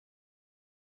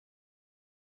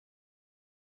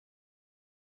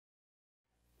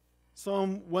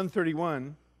Psalm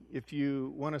 131, if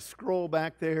you want to scroll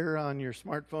back there on your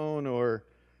smartphone, or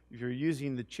if you're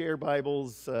using the chair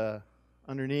Bibles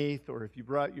underneath, or if you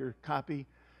brought your copy,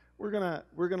 we're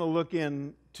gonna look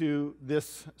into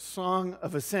this Song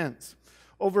of Ascents.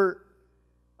 Over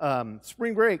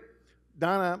spring break,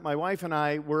 Donna, my wife, and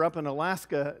I were up in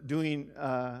Alaska doing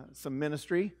some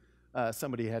ministry.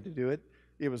 Somebody had to do it.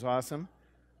 It was awesome.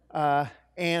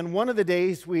 And one of the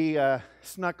days we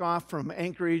snuck off from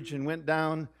Anchorage and went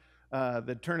down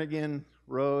the Turnagain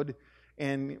Road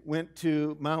and went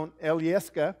to Mount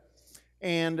Alyeska.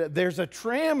 And there's a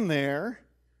tram there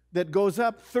that goes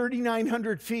up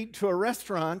 3,900 feet to a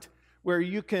restaurant where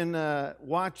you can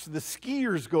watch the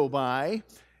skiers go by.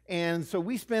 And so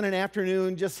we spent an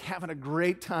afternoon just having a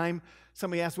great time.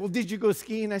 Somebody asked, well, did you go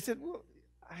skiing? I said, well,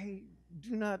 I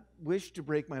do not wish to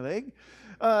break my leg.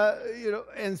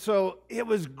 And so it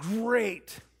was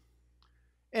great.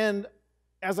 And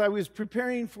as I was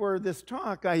preparing for this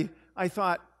talk, I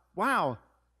thought, wow,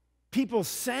 people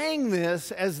sang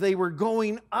this as they were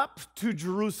going up to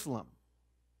Jerusalem.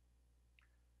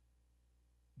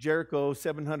 Jericho,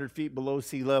 700 feet below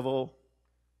sea level.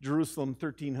 Jerusalem,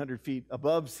 1,300 feet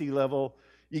above sea level.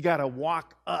 You got to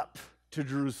walk up to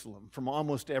Jerusalem from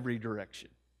almost every direction.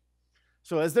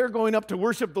 So as they're going up to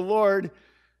worship the Lord,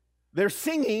 they're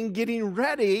singing, getting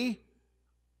ready,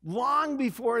 long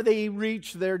before they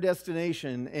reach their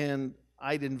destination. And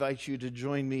I'd invite you to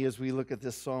join me as we look at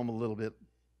this psalm a little bit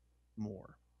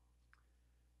more.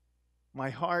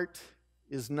 My heart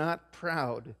is not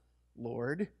proud,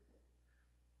 Lord.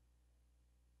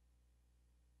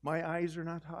 My eyes are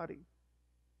not haughty.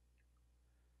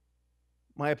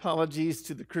 My apologies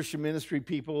to the Christian ministry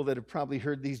people that have probably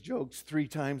heard these jokes 3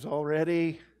 times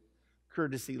already.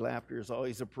 Courtesy laughter is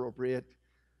always appropriate.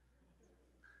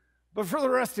 But for the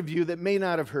rest of you that may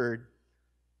not have heard,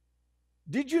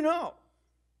 did you know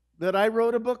that I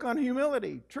wrote a book on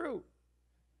humility? True.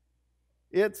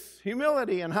 It's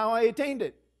humility and how I attained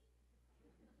it.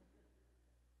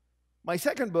 My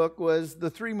second book was The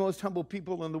 3 Most Humble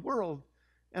People in the World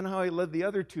and how I led the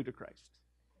other 2 to Christ.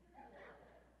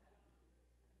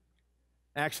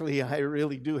 Actually, I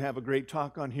really do have a great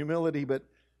talk on humility, but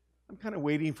I'm kind of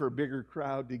waiting for a bigger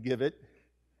crowd to give it.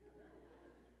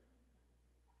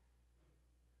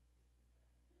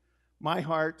 My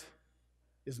heart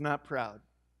is not proud.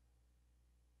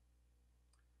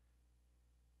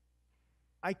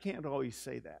 I can't always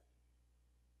say that.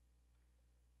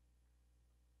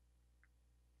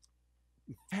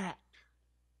 In fact,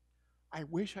 I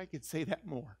wish I could say that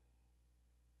more.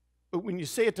 But when you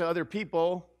say it to other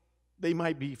people, they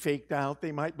might be faked out,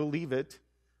 they might believe it.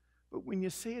 But when you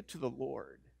say it to the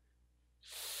Lord,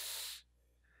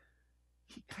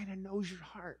 He kind of knows your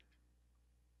heart.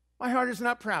 My heart is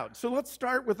not proud. So let's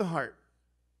start with the heart.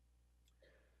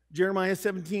 Jeremiah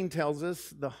 17 tells us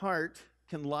the heart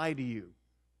can lie to you.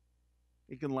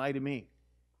 It can lie to me.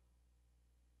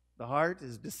 The heart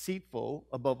is deceitful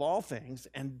above all things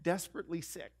and desperately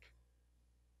sick.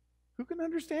 Who can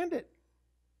understand it?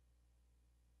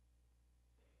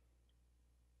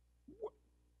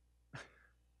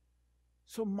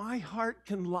 So my heart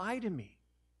can lie to me.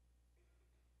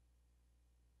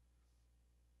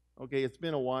 Okay, it's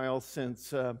been a while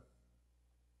since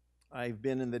I've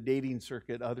been in the dating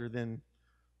circuit other than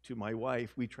to my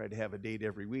wife. We try to have a date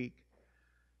every week.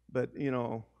 But, you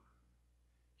know,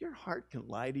 your heart can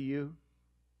lie to you.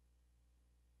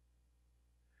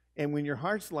 And when your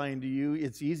heart's lying to you,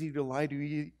 it's easy to lie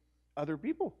to other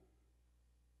people.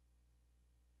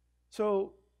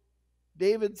 So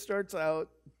David starts out,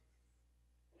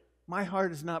 my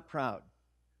heart is not proud,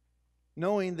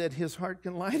 knowing that his heart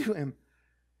can lie to him.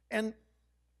 And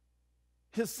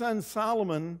his son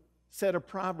Solomon said a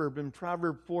proverb in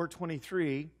Proverbs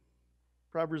 4:23.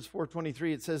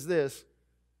 It says this,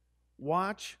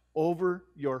 watch over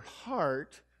your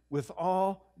heart with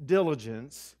all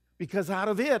diligence, because out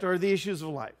of it are the issues of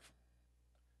life.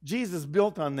 Jesus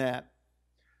built on that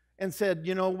and said,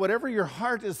 you know, whatever your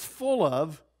heart is full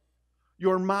of,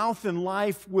 your mouth and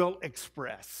life will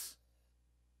express.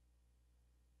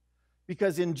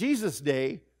 Because in Jesus'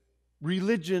 day,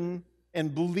 religion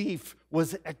and belief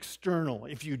was external.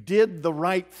 If you did the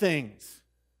right things,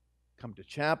 come to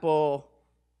chapel,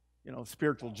 you know,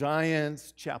 spiritual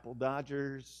giants, chapel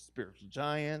dodgers, spiritual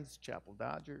giants, chapel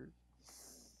dodgers.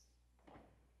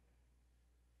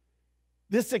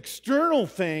 This external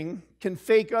thing can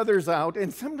fake others out,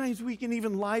 and sometimes we can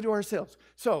even lie to ourselves.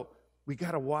 So we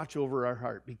got to watch over our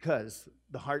heart, because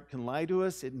the heart can lie to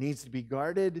us. It needs to be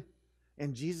guarded.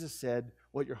 And Jesus said,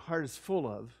 what your heart is full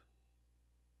of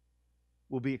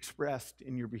will be expressed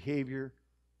in your behavior,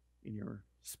 in your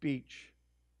speech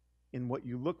in what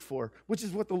you look for, which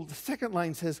is what the second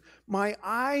line says, my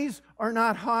eyes are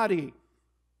not haughty.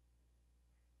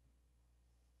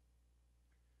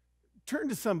 Turn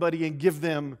to somebody and give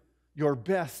them your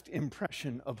best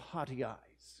impression of haughty eyes.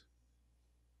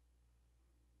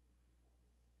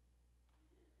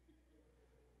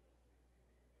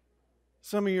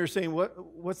 Some of you are saying,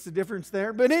 what's the difference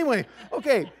there? But anyway,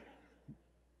 okay.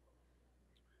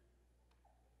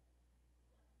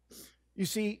 You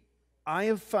see, I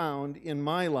have found in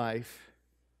my life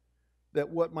that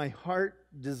what my heart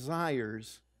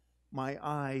desires, my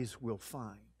eyes will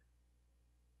find.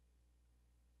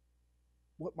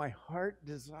 What my heart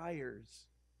desires,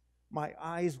 my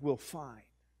eyes will find.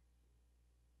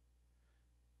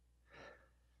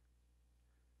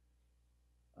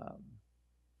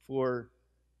 For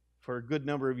a good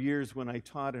number of years when I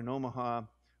taught in Omaha,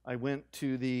 I went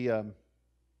to the, on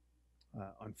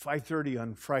 5:30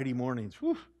 on Friday mornings.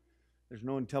 Whew, there's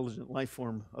no intelligent life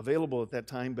form available at that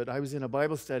time, but I was in a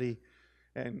Bible study,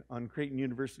 and on Creighton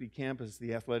University campus,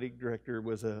 the athletic director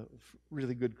was a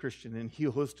really good Christian, and he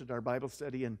hosted our Bible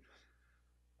study, and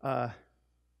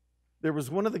there was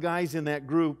one of the guys in that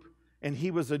group, and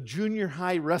he was a junior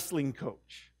high wrestling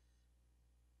coach.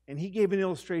 And he gave an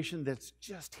illustration that's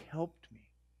just helped me.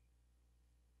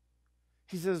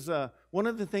 He says, one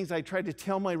of the things I try to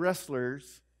tell my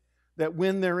wrestlers, that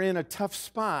when they're in a tough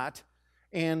spot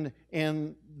and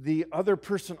the other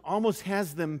person almost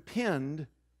has them pinned,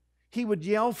 he would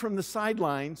yell from the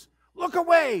sidelines, look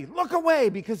away,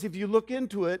 because if you look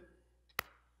into it,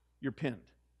 you're pinned.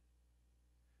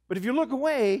 But if you look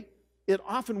away, it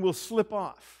often will slip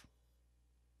off.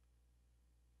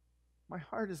 My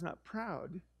heart is not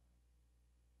proud.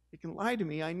 It can lie to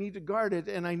me. I need to guard it,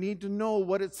 and I need to know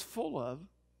what it's full of,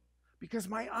 because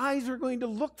my eyes are going to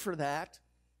look for that.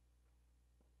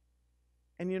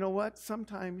 And you know what?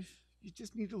 Sometimes you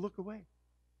just need to look away.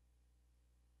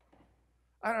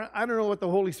 I don't know what the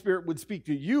Holy Spirit would speak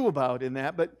to you about in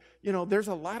that, but you know, there's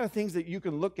a lot of things that you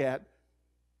can look at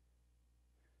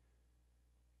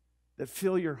that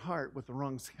fill your heart with the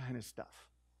wrong kind of stuff.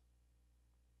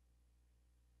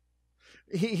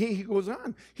 He goes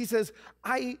on. He says,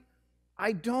 I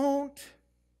do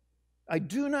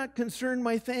not concern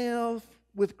myself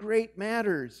with great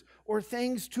matters or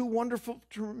things too wonderful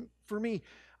for me.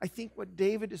 I think what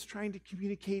David is trying to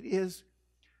communicate is,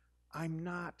 I'm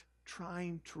not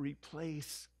trying to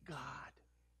replace God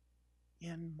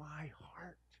in my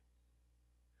heart.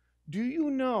 Do you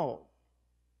know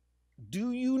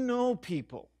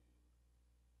people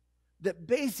that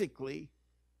basically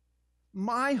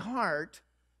my heart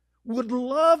would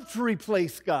love to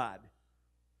replace God,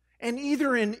 and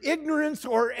either in ignorance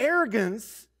or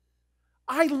arrogance,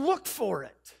 I look for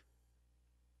it.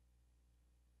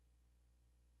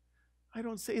 I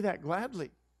don't say that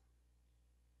gladly.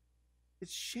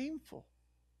 It's shameful.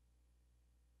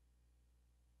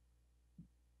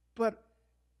 But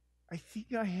I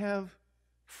think I have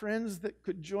friends that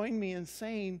could join me in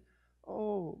saying,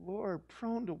 oh, Lord,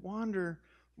 prone to wander.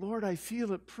 Lord, I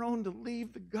feel it, prone to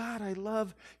leave the God I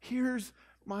love. Here's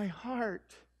my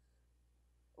heart.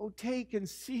 Oh, take and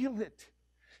seal it.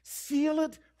 Seal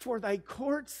it for thy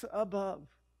courts above.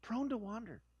 Prone to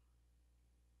wander.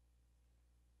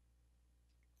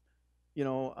 You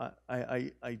know,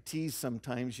 I tease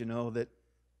sometimes, you know, that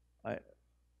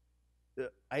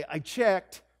I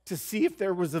checked to see if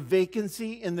there was a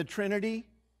vacancy in the Trinity,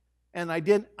 and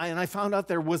I found out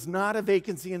there was not a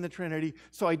vacancy in the Trinity,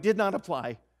 so I did not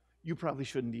apply. You probably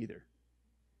shouldn't either.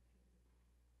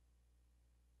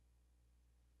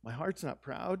 My heart's not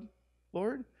proud,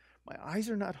 Lord. My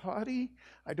eyes are not haughty.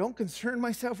 I don't concern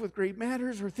myself with great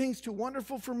matters or things too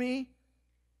wonderful for me.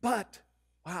 But,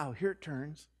 wow, here it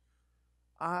turns.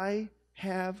 I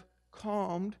have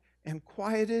calmed and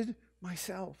quieted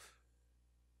myself.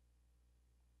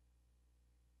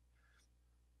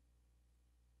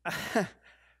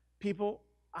 People,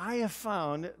 I have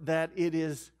found that it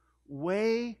is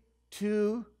way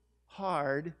too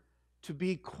hard to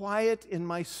be quiet in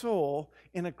my soul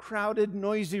in a crowded,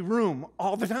 noisy room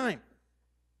all the time.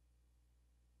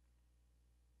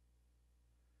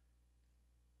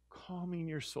 Calming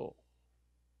your soul.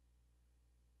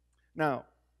 Now,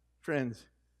 friends,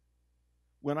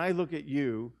 when I look at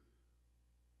you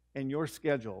and your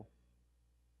schedule,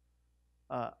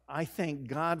 I thank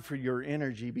God for your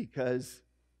energy, because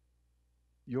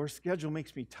your schedule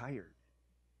makes me tired.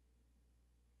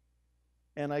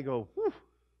 And I go, whew,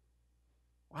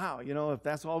 wow, you know, if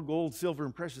that's all gold, silver,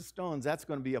 and precious stones, that's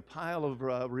going to be a pile of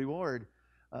reward.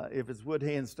 If it's wood,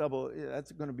 hay, and stubble,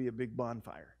 that's going to be a big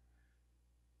bonfire.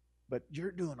 But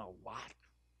you're doing a lot.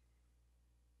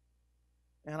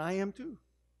 And I am too.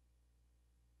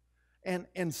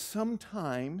 And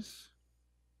sometimes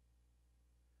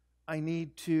I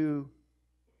need to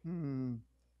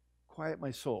quiet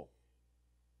my soul.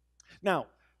 Now,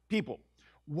 people,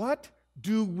 what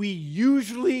do we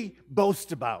usually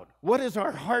boast about? What is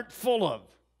our heart full of?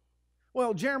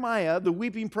 Well, Jeremiah, the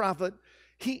weeping prophet,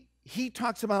 he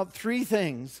talks about three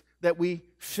things that we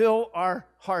fill our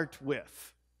heart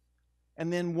with,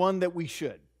 and then one that we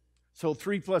should. So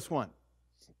 3 plus 1.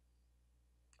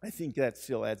 I think that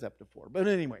still adds up to 4. But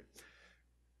anyway,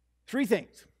 3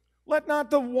 things. Let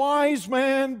not the wise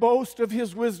man boast of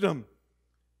his wisdom.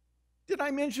 Did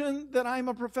I mention that I'm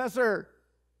a professor?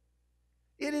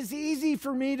 It is easy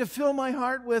for me to fill my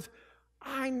heart with,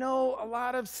 I know a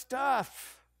lot of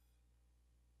stuff.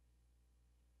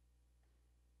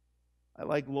 I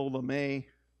like Lola May,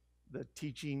 the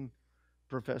teaching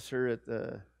professor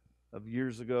of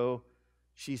years ago.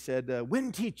 She said,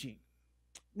 when teaching,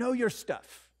 know your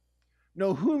stuff.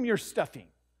 Know whom you're stuffing,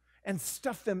 and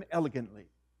stuff them elegantly.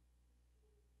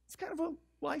 It's kind of a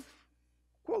life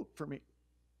quote for me.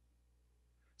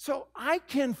 So I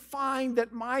can find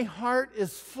that my heart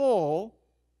is full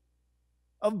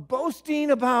of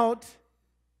boasting about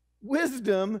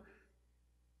wisdom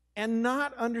and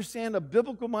not understand a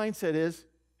biblical mindset is,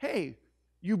 hey,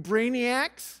 you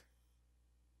brainiacs,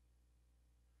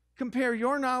 compare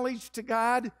your knowledge to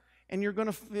God and you're going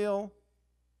to feel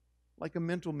like a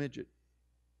mental midget.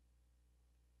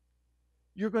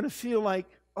 You're going to feel like,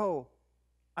 oh,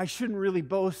 I shouldn't really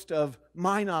boast of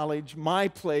my knowledge, my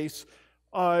place.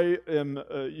 I am,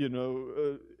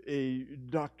 a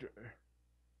doctor.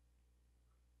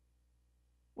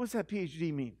 What's that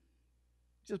PhD mean?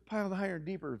 Just piled higher and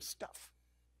deeper stuff.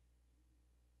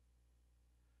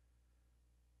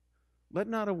 Let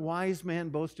not a wise man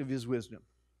boast of his wisdom.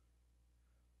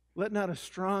 Let not a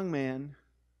strong man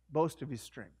boast of his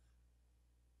strength.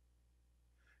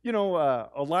 You know,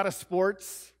 a lot of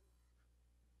sports,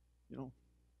 a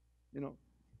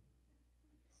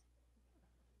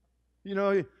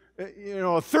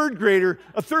third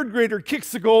grader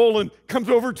kicks the goal and comes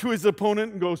over to his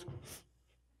opponent and goes,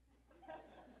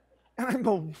 and I'm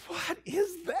going, what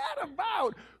is that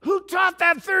about? Who taught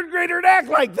that third grader to act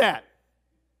like that?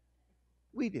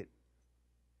 We did.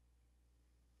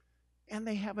 And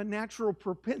they have a natural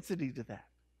propensity to that.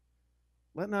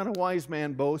 Let not a wise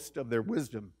man boast of their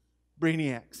wisdom,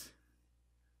 brainiacs.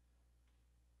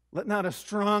 Let not a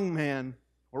strong man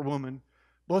or woman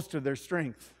boast of their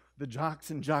strength, the jocks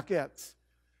and jockettes.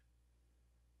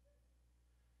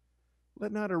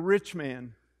 Let not a rich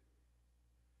man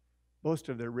boast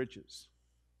of their riches,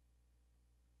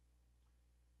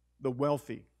 the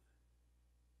wealthy,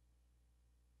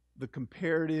 the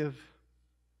comparative,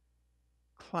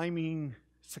 climbing,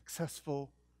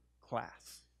 successful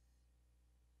class.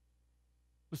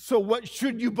 So what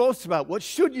should you boast about? What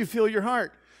should you fill your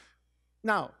heart?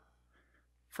 Now,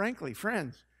 frankly,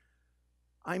 friends,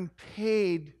 I'm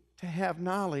paid to have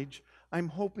knowledge. I'm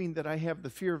hoping that I have the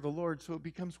fear of the Lord so it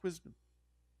becomes wisdom.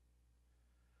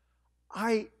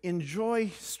 I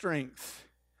enjoy strength.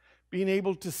 Being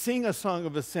able to sing a song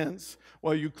of ascents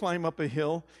while you climb up a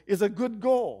hill is a good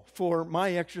goal for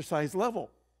my exercise level.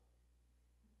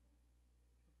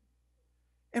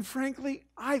 And frankly,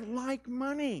 I like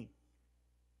money.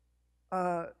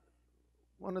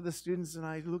 One of the students and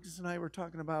I, Lucas and I, were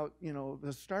talking about, the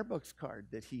Starbucks card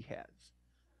that he has.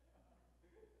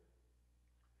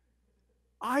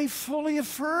 I fully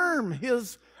affirm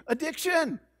his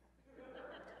addiction.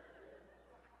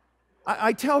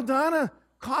 I tell Donna,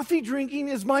 coffee drinking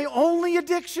is my only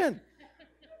addiction.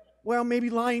 Well, maybe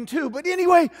lying too, but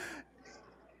anyway,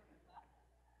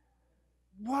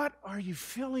 what are you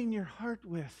filling your heart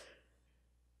with?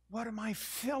 What am I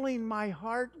filling my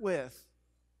heart with?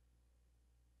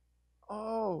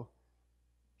 Oh,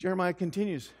 Jeremiah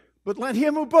continues, but let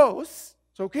him who boasts,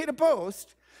 it's okay to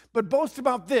boast, but boast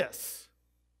about this,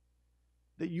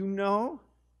 that you know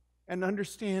and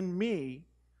understand me,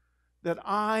 that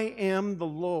I am the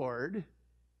Lord,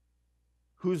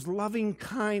 who's loving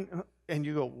kind, and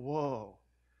you go, whoa.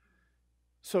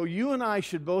 So you and I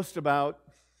should boast about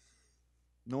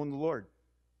knowing the Lord.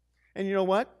 And you know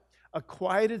what? A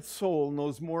quieted soul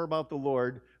knows more about the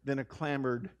Lord than a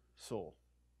clamored soul.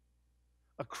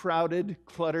 A crowded,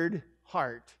 cluttered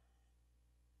heart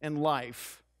and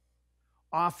life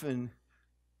often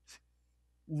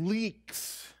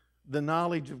leaks the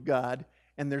knowledge of God,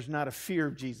 and there's not a fear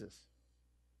of Jesus.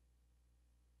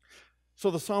 So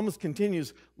the psalmist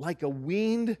continues, like a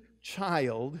weaned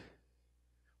child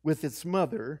with its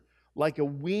mother, like a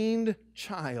weaned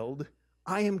child,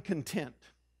 I am content.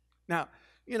 Now,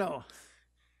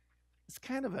 it's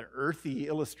kind of an earthy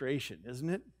illustration, isn't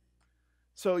it?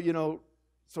 So,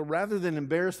 so rather than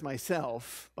embarrass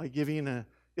myself by giving an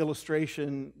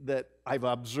illustration that I've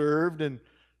observed and,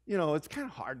 it's kind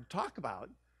of hard to talk about,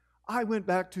 I went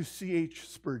back to C.H.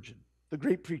 Spurgeon, the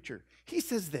great preacher. He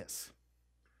says this: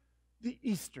 the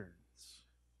Easterns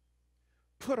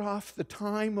put off the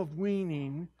time of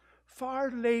weaning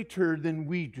far later than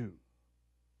we do.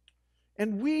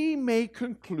 And we may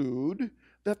conclude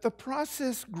that the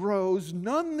process grows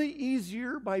none the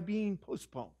easier by being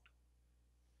postponed.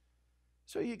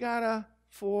 So you got a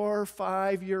 4,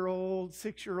 5-year-old,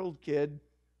 6-year-old kid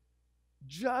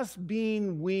just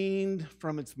being weaned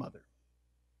from its mother.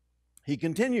 He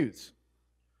continues,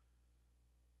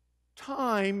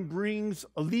 time brings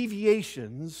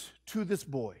alleviations to this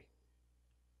boy.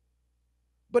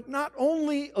 But not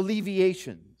only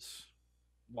alleviations,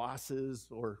 losses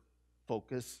or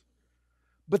focus,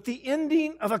 but the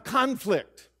ending of a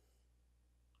conflict.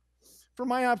 From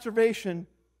my observation,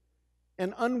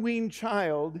 an unweaned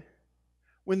child,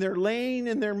 when they're laying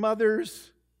in their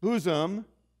mother's bosom,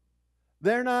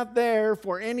 they're not there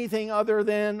for anything other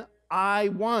than I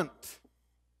want.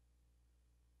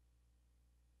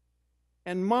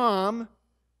 And mom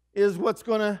is what's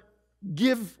going to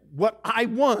give what I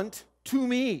want to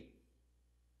me.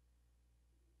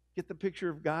 Get the picture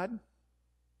of God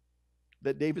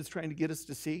that David's trying to get us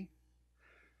to see?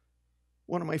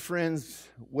 One of my friends,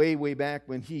 way back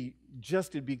when he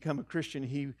just had become a Christian,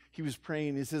 he was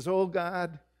praying. He says, oh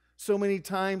God, so many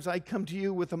times I come to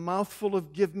you with a mouthful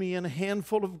of give me and a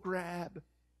handful of grab.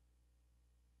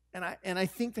 And I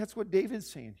think that's what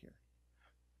David's saying here.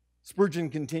 Spurgeon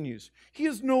continues, he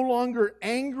is no longer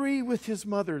angry with his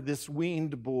mother, this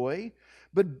weaned boy,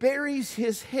 but buries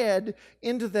his head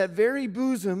into that very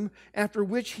bosom after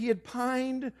which he had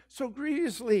pined so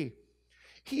grievously.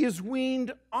 He is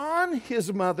weaned on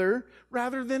his mother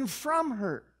rather than from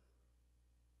her.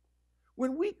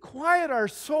 When we quiet our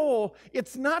soul,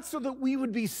 it's not so that we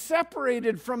would be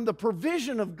separated from the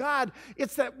provision of God,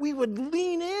 it's that we would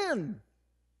lean in.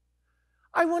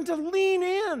 I want to lean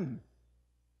in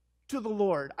to the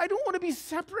Lord. I don't want to be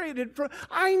separated from,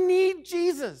 I need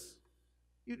Jesus.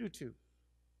 You do too.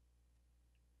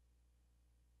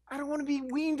 I don't want to be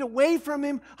weaned away from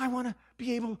him. I want to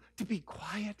be able to be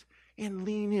quiet and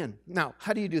lean in. Now,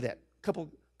 how do you do that?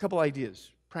 Couple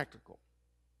ideas, practical.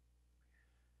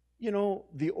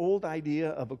 The old idea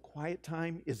of a quiet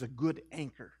time is a good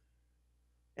anchor.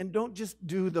 And don't just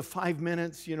do the 5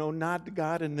 minutes, nod to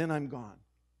God, and then I'm gone.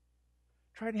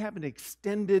 Try to have an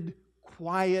extended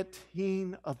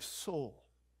quieting of soul.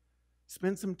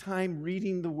 Spend some time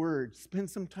reading the Word. Spend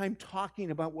some time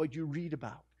talking about what you read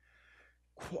about.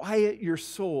 Quiet your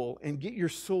soul and get your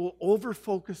soul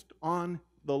over-focused on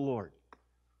the Lord.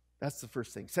 That's the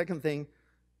first thing. Second thing,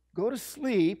 go to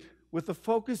sleep with the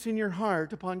focus in your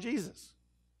heart upon Jesus.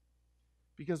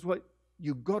 Because what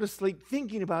you go to sleep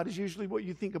thinking about is usually what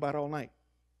you think about all night.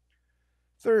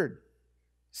 Third,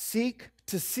 seek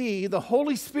to see the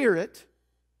Holy Spirit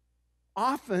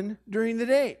often during the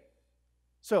day.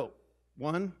 So,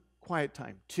 1, quiet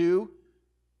time. 2,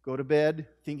 go to bed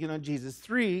thinking on Jesus.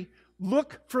 3,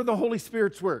 look for the Holy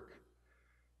Spirit's work.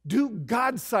 Do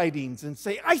God sightings and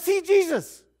say, I see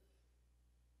Jesus.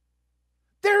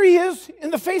 There he is in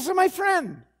the face of my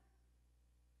friend.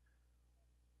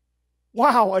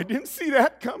 Wow, I didn't see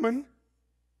that coming.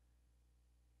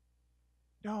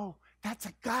 No, that's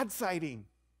a God sighting.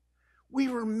 We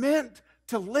were meant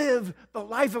to live the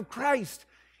life of Christ,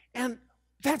 and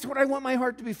that's what I want my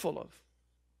heart to be full of.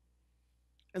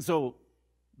 And so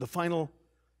the final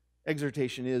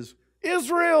exhortation is,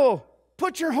 Israel,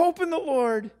 put your hope in the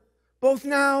Lord, both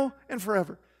now and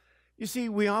forever. You see,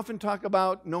 we often talk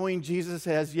about knowing Jesus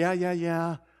as,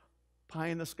 pie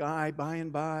in the sky, by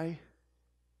and by.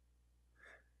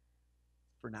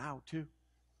 For now, too.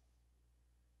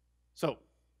 So,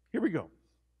 here we go.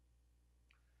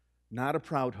 Not a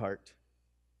proud heart.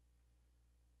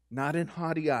 Not in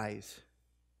haughty eyes.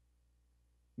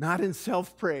 Not in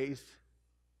self-praise.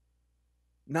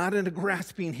 Not in a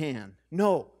grasping hand.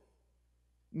 No.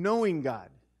 Knowing God.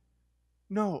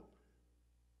 No.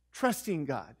 Trusting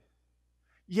God.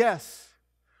 Yes.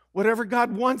 Whatever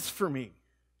God wants for me.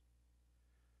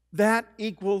 That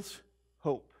equals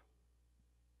hope.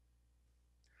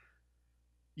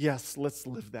 Yes, let's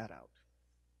live that out.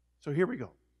 So here we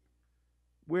go.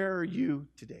 Where are you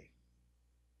today?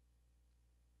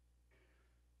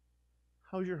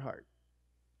 How's your heart?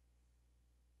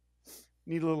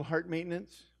 Need a little heart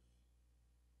maintenance?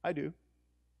 I do.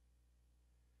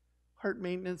 Heart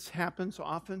maintenance happens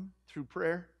often through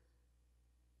prayer.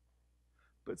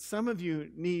 But some of you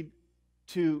need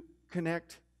to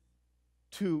connect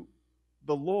to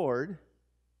the Lord,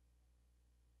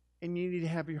 and you need to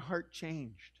have your heart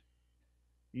changed.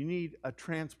 You need a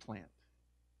transplant.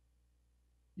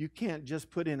 You can't just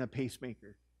put in a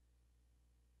pacemaker.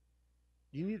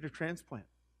 You need a transplant.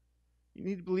 You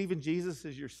need to believe in Jesus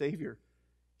as your Savior.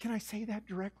 Can I say that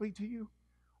directly to you?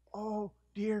 Oh,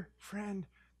 dear friend,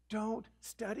 don't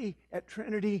study at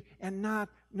Trinity and not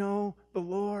know the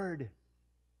Lord.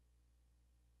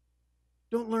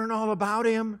 Don't learn all about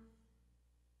Him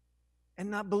and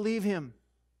not believe Him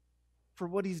for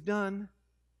what He's done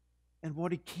and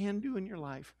what He can do in your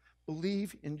life.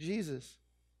 Believe in Jesus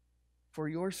for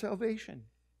your salvation.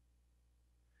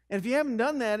 And if you haven't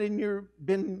done that and you've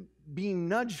been being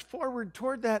nudged forward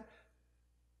toward that,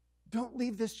 don't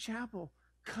leave this chapel.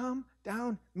 Come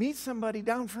down, meet somebody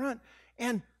down front,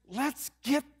 and let's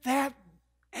get that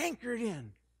anchored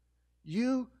in.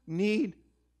 You need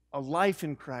a life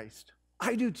in Christ.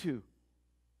 I do too.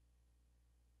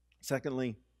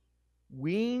 Secondly,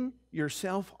 wean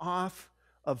yourself off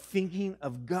of thinking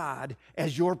of God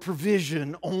as your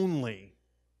provision only.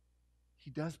 He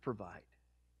does provide.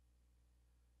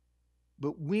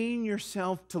 But wean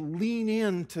yourself to lean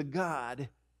into God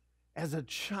as a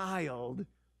child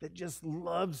that just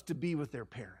loves to be with their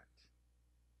parent.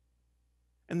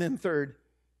 And then third,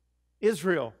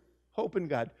 Israel, hope in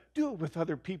God. Do it with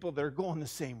other people that are going the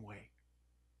same way.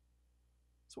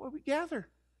 That's why we gather.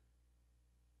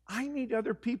 I need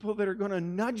other people that are going to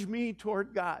nudge me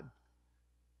toward God.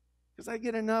 Because I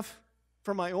get enough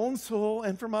from my own soul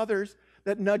and from others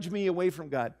that nudge me away from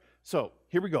God. So,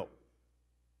 here we go.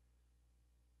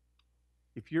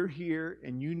 If you're here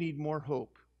and you need more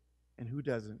hope, and who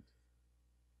doesn't?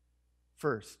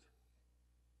 First,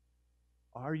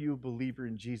 are you a believer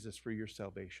in Jesus for your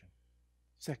salvation?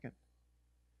 Second,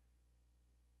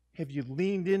 have you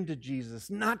leaned into Jesus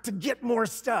not to get more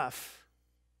stuff,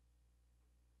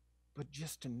 but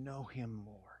just to know Him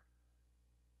more?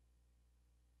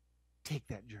 Take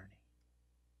that journey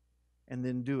and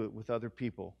then do it with other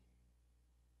people.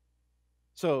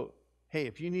 So, hey,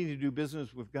 if you need to do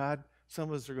business with God, some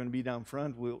of us are going to be down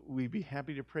front. We'd be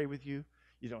happy to pray with you.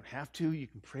 You don't have to. You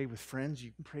can pray with friends.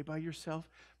 You can pray by yourself.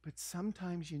 But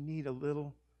sometimes you need a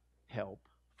little help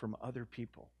from other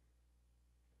people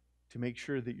to make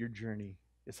sure that your journey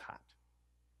is hot.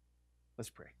 Let's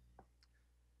pray.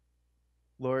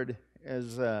 Lord,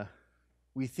 as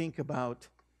we think about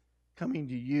coming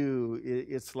to you,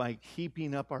 it's like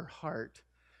heaping up our heart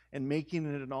and making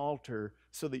it an altar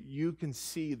so that you can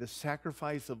see the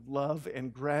sacrifice of love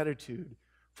and gratitude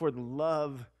for the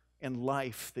love and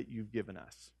life that you've given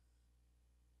us.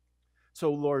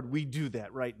 So, Lord, we do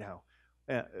that right now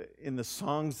in the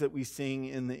songs that we sing,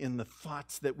 in the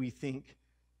thoughts that we think,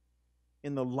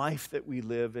 in the life that we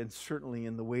live, and certainly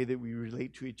in the way that we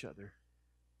relate to each other,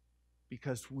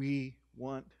 because we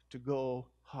want to go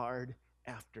hard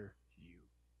after you.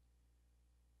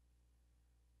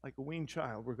 Like a weaned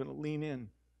child, we're going to lean in.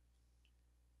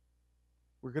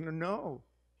 We're going to know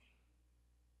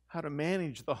how to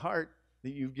manage the heart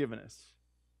that you've given us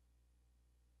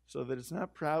so that it's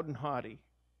not proud and haughty,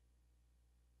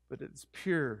 but it's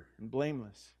pure and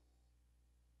blameless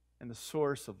and the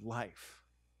source of life.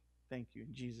 Thank you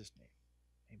in Jesus' name.